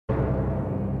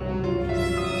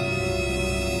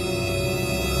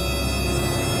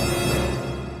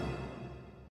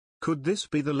Could this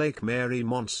be the Lake Mary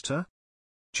monster?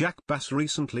 Jack Bass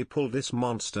recently pulled this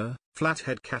monster,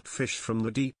 flathead catfish, from the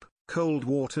deep, cold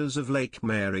waters of Lake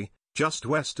Mary, just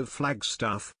west of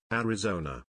Flagstaff,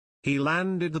 Arizona. He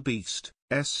landed the beast,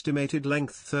 estimated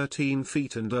length 13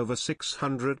 feet and over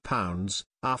 600 pounds,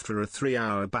 after a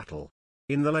 3-hour battle.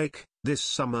 In the lake, this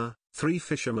summer, 3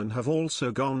 fishermen have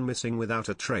also gone missing without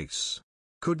a trace.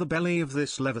 Could the belly of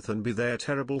this leviathan be their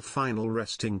terrible final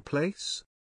resting place?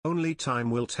 Only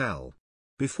time will tell.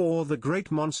 Before the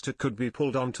great monster could be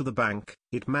pulled onto the bank,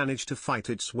 it managed to fight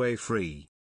its way free.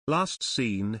 Last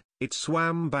seen, it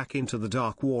swam back into the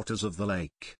dark waters of the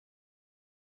lake.